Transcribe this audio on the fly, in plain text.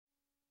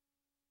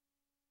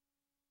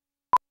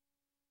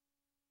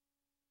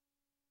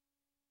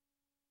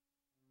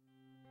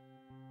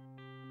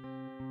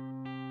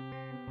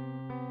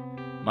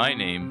My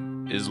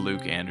name is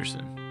Luke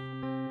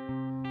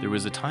Anderson. There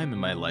was a time in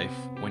my life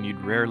when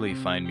you'd rarely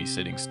find me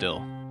sitting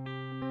still.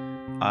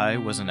 I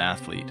was an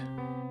athlete.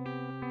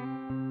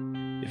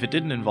 If it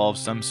didn't involve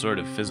some sort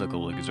of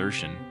physical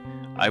exertion,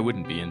 I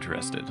wouldn't be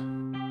interested.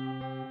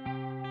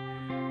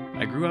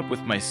 I grew up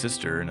with my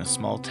sister in a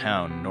small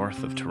town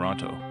north of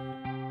Toronto.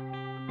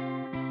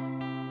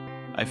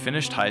 I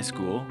finished high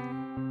school,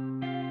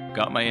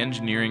 got my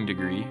engineering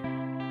degree,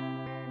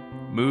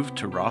 moved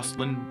to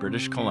Rossland,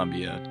 British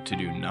Columbia to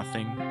do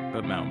nothing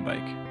but mountain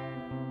bike.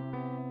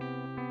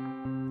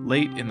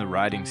 Late in the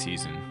riding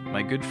season,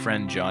 my good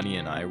friend Johnny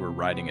and I were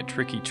riding a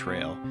tricky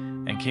trail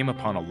and came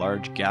upon a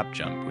large gap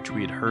jump which we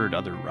had heard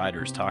other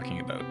riders talking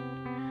about.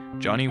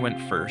 Johnny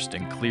went first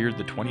and cleared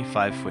the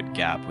 25-foot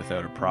gap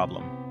without a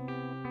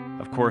problem.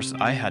 Of course,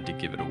 I had to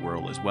give it a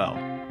whirl as well,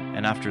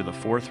 and after the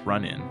fourth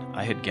run-in,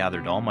 I had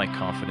gathered all my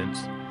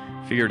confidence,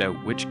 figured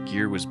out which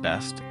gear was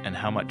best and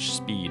how much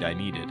speed I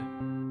needed.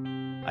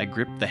 I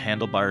gripped the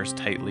handlebars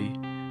tightly,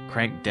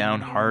 cranked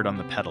down hard on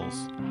the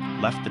pedals,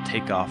 left the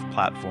takeoff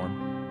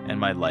platform, and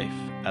my life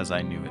as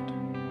I knew it.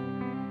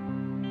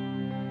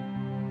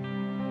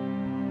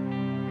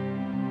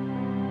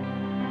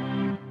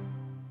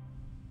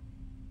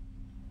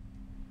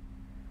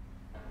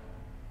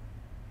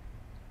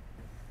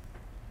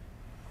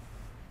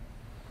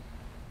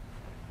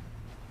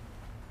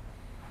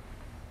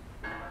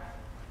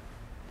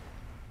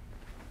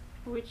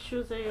 Which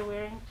shoes are you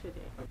wearing today?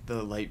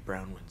 The light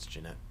brown ones,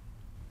 Jeanette.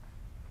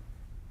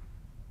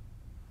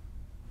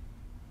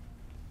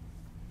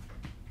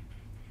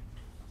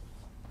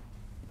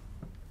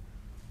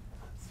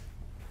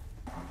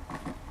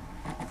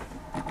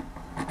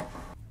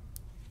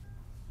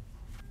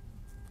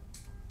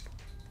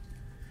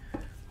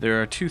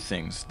 There are two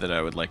things that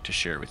I would like to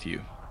share with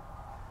you.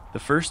 The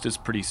first is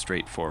pretty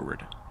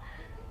straightforward.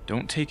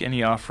 Don't take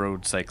any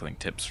off-road cycling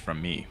tips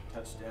from me.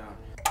 Touchdown.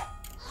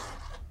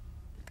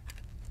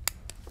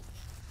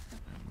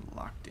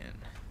 Locked in.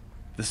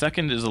 The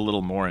second is a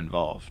little more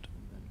involved.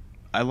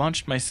 I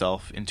launched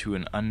myself into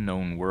an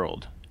unknown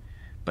world,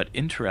 but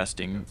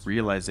interesting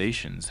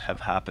realizations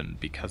have happened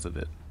because of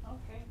it.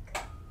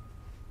 Okay.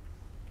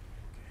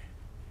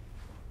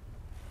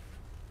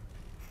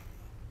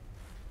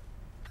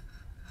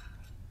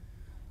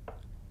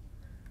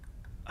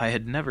 I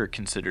had never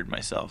considered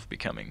myself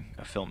becoming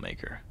a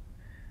filmmaker,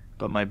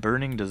 but my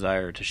burning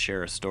desire to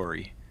share a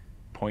story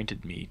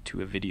pointed me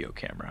to a video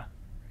camera,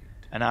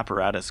 an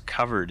apparatus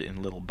covered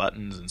in little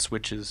buttons and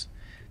switches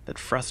that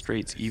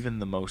frustrates even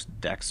the most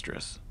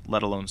dexterous,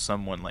 let alone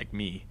someone like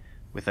me,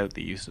 without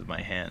the use of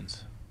my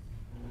hands.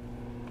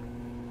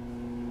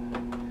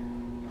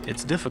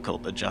 It's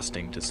difficult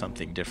adjusting to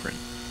something different,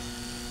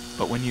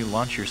 but when you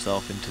launch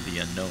yourself into the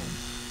unknown,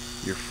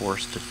 you're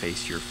forced to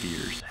face your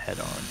fears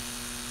head-on.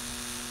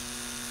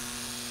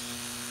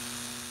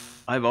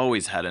 I've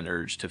always had an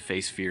urge to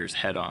face fears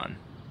head-on,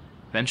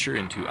 venture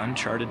into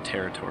uncharted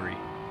territory,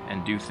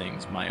 and do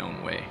things my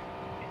own way.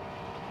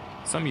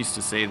 Some used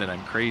to say that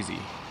I'm crazy,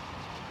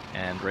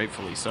 and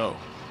rightfully so.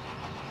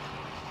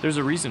 There's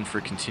a reason for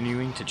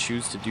continuing to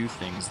choose to do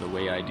things the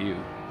way I do.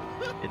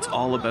 It's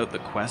all about the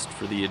quest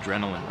for the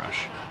adrenaline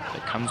rush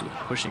that comes with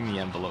pushing the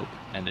envelope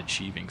and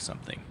achieving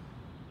something.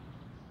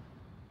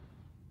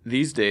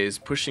 These days,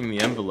 pushing the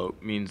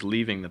envelope means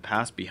leaving the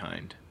past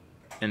behind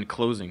and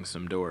closing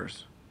some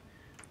doors.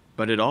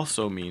 But it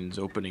also means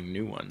opening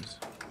new ones.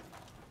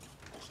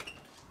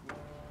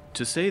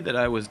 To say that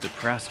I was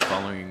depressed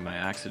following my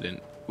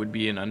accident would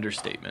be an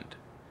understatement.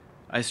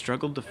 I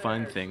struggled to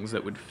find things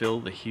that would fill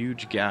the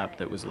huge gap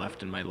that was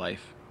left in my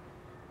life.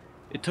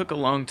 It took a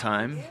long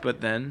time,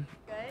 but then,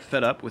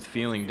 fed up with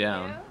feeling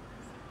down,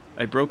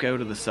 I broke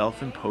out of the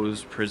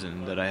self-imposed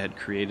prison that I had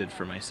created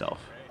for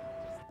myself.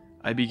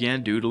 I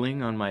began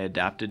doodling on my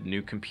adapted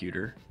new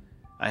computer.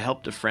 I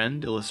helped a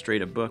friend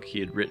illustrate a book he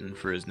had written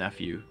for his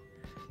nephew,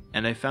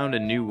 and I found a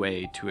new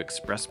way to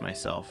express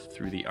myself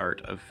through the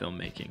art of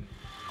filmmaking.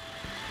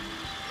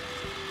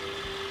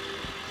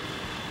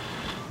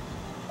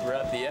 We're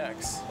at the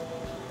X.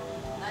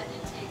 That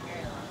didn't take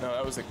very long. No,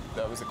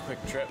 that was a quick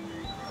trip.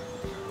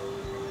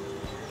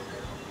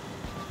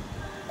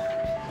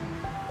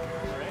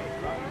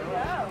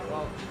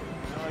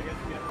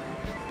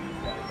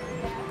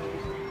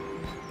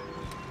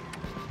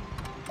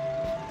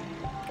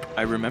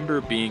 I remember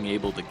being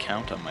able to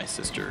count on my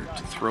sister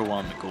to throw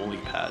on the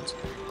goalie pads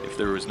if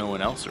there was no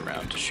one else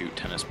around to shoot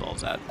tennis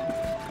balls at.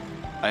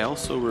 I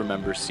also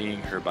remember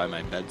seeing her by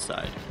my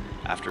bedside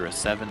after a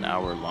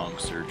 7-hour-long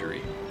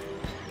surgery.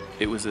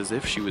 It was as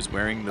if she was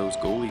wearing those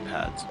goalie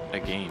pads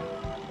again,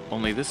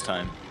 only this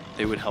time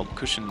they would help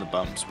cushion the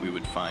bumps we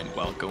would find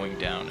while going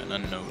down an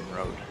unknown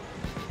road.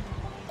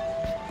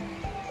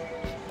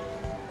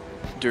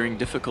 During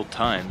difficult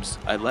times,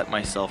 I let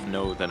myself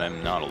know that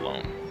I'm not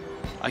alone.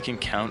 I can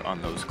count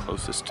on those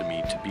closest to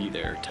me to be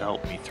there to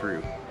help me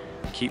through,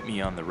 keep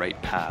me on the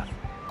right path,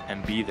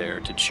 and be there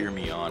to cheer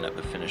me on at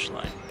the finish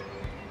line.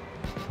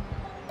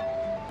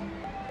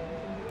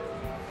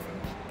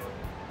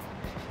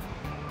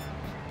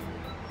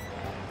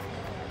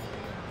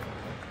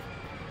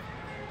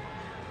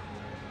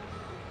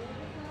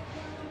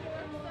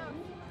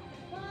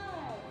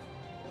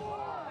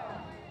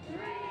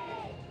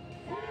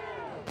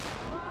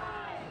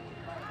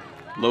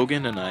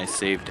 Logan and I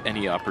saved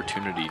any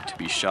opportunity to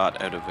be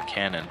shot out of a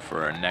cannon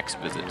for our next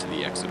visit to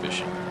the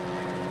exhibition.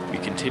 We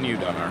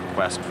continued on our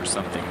quest for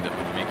something that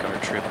would make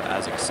our trip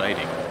as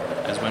exciting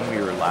as when we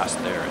were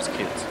last there as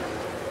kids.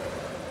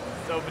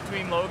 So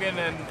between Logan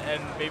and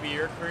maybe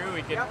your crew,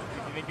 you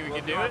think we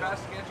could do it?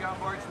 Best to get you on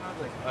board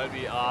smoothly. That'd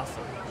be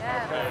awesome.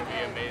 Yeah. That would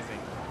be amazing.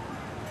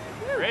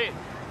 Great.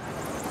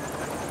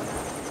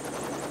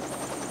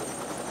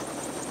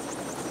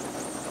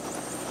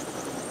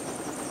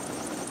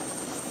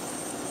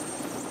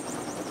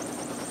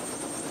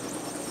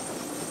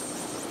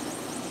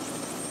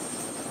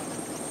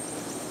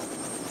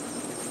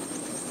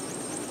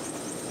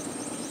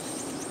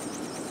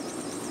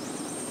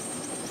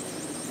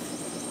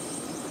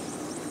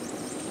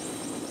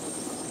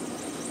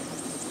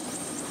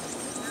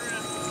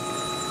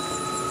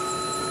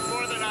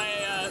 More than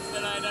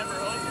I'd ever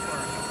hoped for.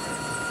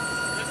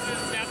 This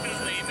is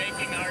definitely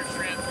making our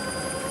trip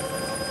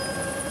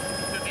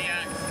to the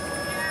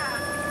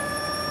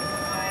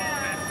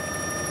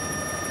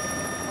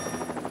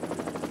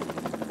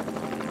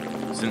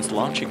X. Since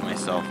launching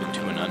myself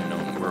into an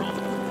unknown world,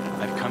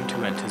 I've come to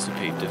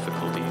anticipate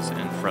difficulties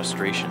and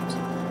frustrations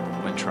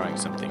when trying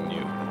something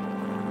new.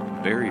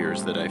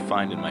 Barriers that I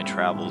find in my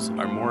travels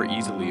are more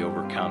easily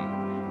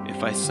overcome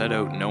if I set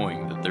out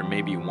knowing that there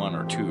may be one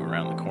or two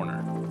around the corner.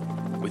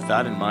 With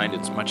that in mind,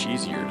 it's much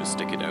easier to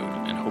stick it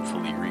out and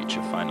hopefully reach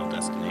a final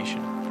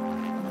destination.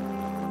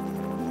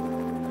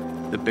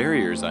 The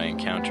barriers I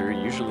encounter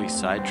usually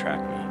sidetrack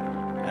me,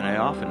 and I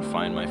often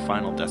find my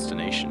final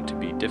destination to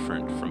be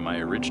different from my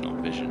original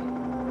vision.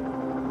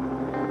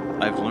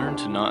 I've learned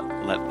to not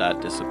let that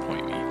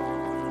disappoint me,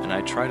 and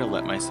I try to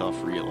let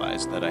myself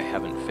realize that I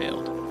haven't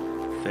failed.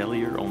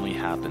 Failure only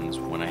happens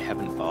when I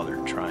haven't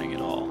bothered trying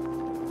at all.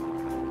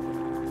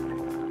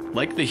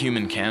 Like the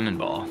human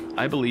cannonball,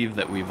 I believe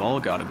that we've all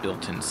got a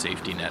built-in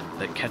safety net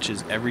that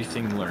catches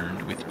everything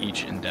learned with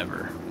each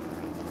endeavor.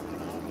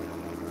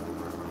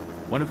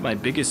 One of my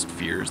biggest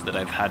fears that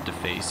I've had to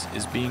face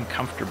is being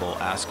comfortable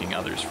asking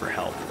others for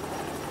help.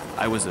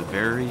 I was a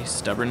very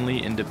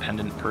stubbornly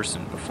independent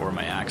person before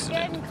my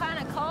accident. Getting kind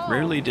of cold.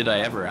 Rarely did I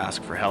ever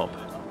ask for help.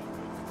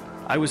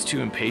 I was too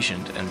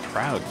impatient and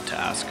proud to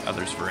ask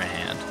others for a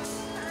hand.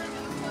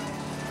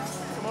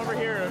 Come over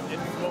here and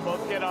we'll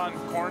both get on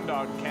corn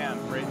dog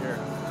camp right here.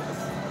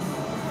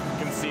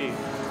 You can see.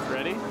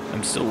 Ready?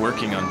 I'm still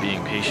working on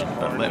being patient,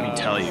 but let me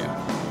tell you,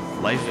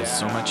 life is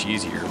so much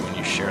easier when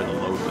you share the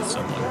load with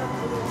someone.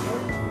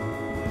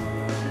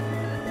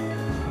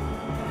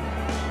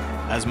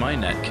 As my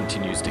net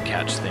continues to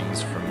catch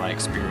things from my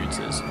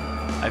experiences,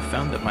 I've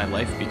found that my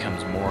life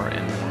becomes more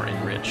and more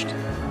enriched.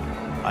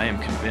 I am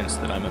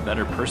convinced that I'm a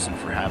better person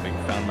for having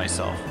found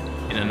myself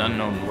in an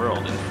unknown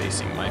world and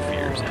facing my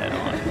fears head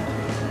on.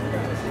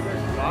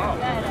 Wow.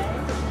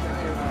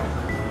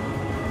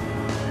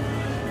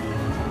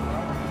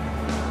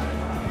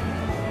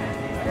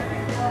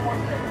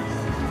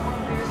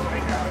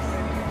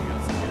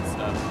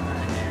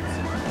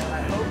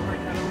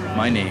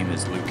 My name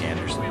is Luke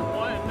Anderson,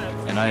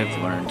 and I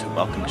have learned to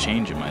welcome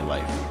change in my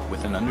life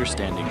with an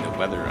understanding that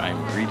whether I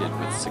am greeted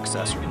with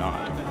success or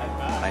not,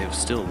 I have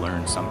still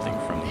learned something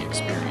from the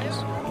experience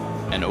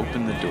and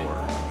opened the door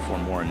for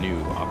more new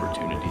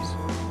opportunities.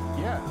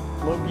 Yeah.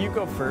 Well, you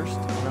go first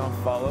and I'll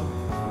follow.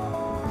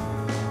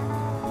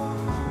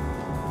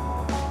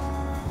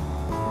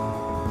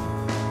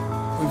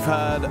 We've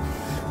had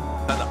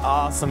an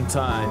awesome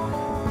time